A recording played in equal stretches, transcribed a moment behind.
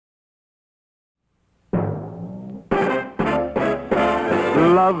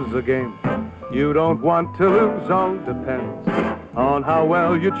love's a game you don't want to lose. All depends on how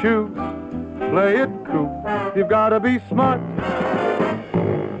well you choose. Play it cool, you've got to be smart.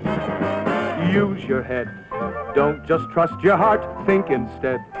 Use your head, don't just trust your heart. Think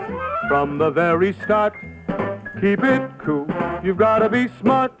instead from the very start. Keep it cool, you've got to be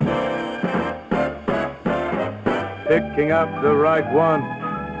smart. Picking out the right one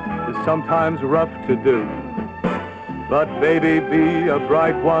is sometimes rough to do, but baby, be a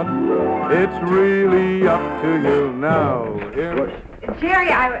bright one. It's really up to you now.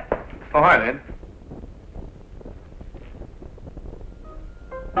 Jerry, Oh, hi, Lynn.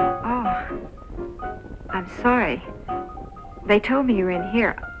 Oh, I'm sorry. They told me you were in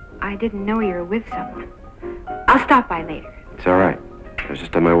here. I didn't know you were with someone. I'll stop by later. It's all right. I was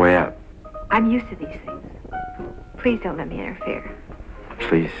just on my way out. I'm used to these things. Please don't let me interfere.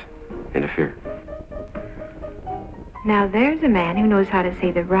 Please, interfere. Now there's a man who knows how to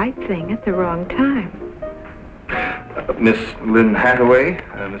say the right thing at the wrong time. Miss Lynn Hathaway,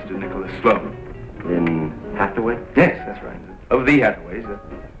 Mr. Nicholas Sloan. Lynn Hathaway? Yes, that's right. Of the Hathaways,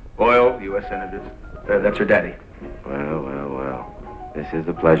 loyal U.S. senators. That's her daddy. Well, well, well. This is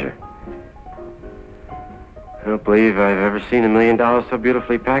a pleasure. I don't believe I've ever seen $1 million so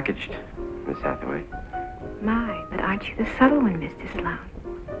beautifully packaged, Miss Hathaway. My, but aren't you the subtle one, Mr. Sloan?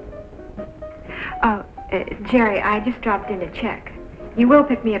 Oh, Jerry, I just dropped in to check. You will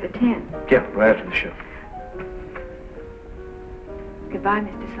pick me up at 10. Yeah, right after the show. Goodbye,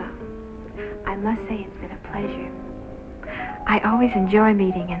 Mr. Sloan. I must say it's been a pleasure. I always enjoy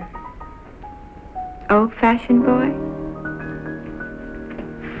meeting an old-fashioned boy.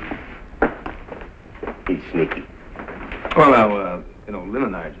 He's sneaky. Well, now, Lynn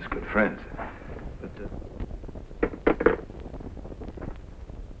and I are just good friends. But,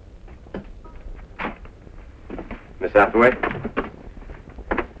 Miss Hathaway?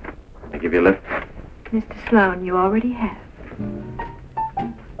 I give you a lift? Mr. Sloan, you already have.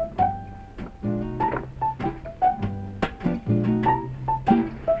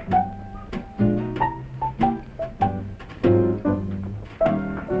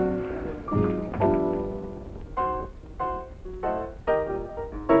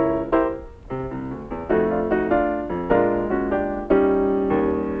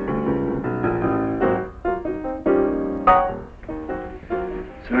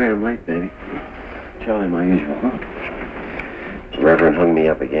 Sorry I'm late, baby. Charlie, my usual. The Reverend hung me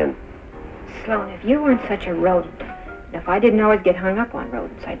up again. Sloan, if you weren't such a rodent, and if I didn't always get hung up on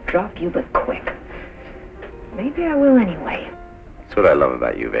rodents, I'd drop you but quick. Maybe I will anyway. That's what I love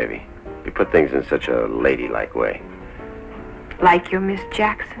about you, baby. You put things in such a ladylike way. Like your Miss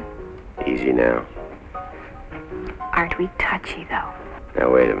Jackson? Easy now. Aren't we touchy, though?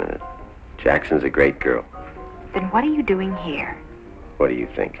 Now, wait a minute. Jackson's a great girl. Then what are you doing here? What do you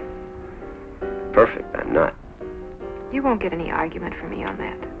think? Perfect, I'm not. You won't get any argument from me on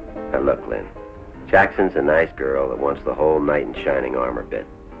that. Now, look, Lynn. Jackson's a nice girl that wants the whole knight in shining armor bit,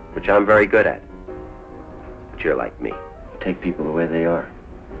 which I'm very good at. But you're like me. Take people the way they are.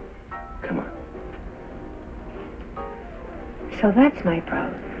 Come on. So that's my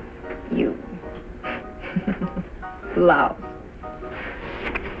problem. You. Louse.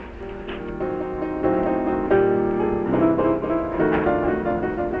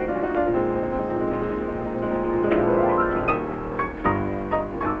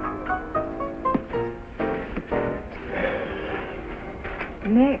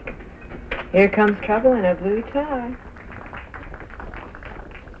 Nick, here comes trouble in a blue tie.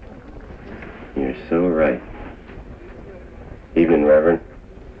 You're so right. Evening, Reverend.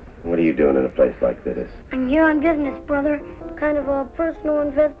 What are you doing in a place like this? I'm here on business, brother. Kind of a personal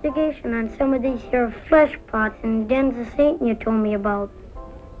investigation on some of these here flesh pots and dens of Satan you told me about.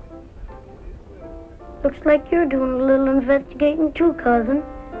 Looks like you're doing a little investigating too, cousin.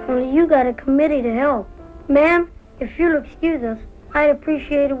 Only you got a committee to help. Ma'am, if you'll excuse us, I'd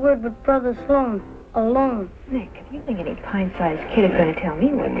appreciate a word with Brother Sloan, alone. Nick, if you think any pint-sized kid is going to tell me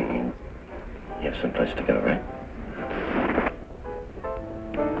what to do. You have someplace to go, right?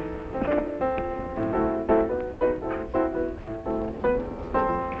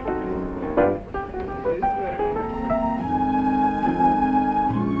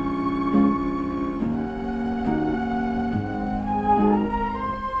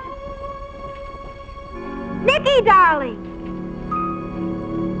 Nicky, darling!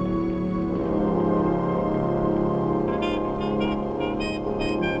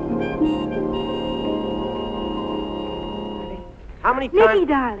 How many Nicky, times...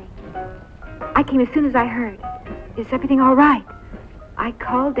 darling. I came as soon as I heard. Is everything all right? I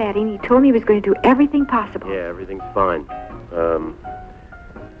called Daddy and he told me he was going to do everything possible. Yeah, everything's fine.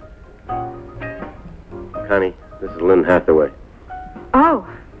 Connie, this is Lynn Hathaway. Oh,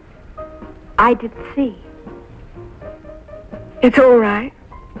 I didn't see. It's all right.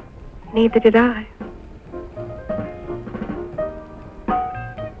 Neither did I.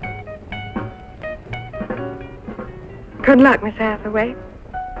 Good luck, Miss Hathaway.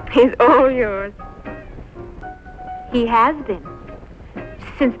 He's all yours. He has been.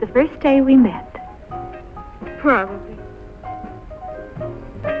 Since the first day we met. Probably.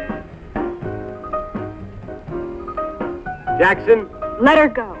 Jackson, Let her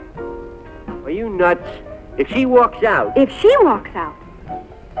go. are you nuts? If she walks out... If she walks out.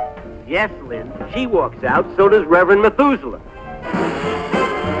 Yes, Lynn, if she walks out, so does Reverend Methuselah.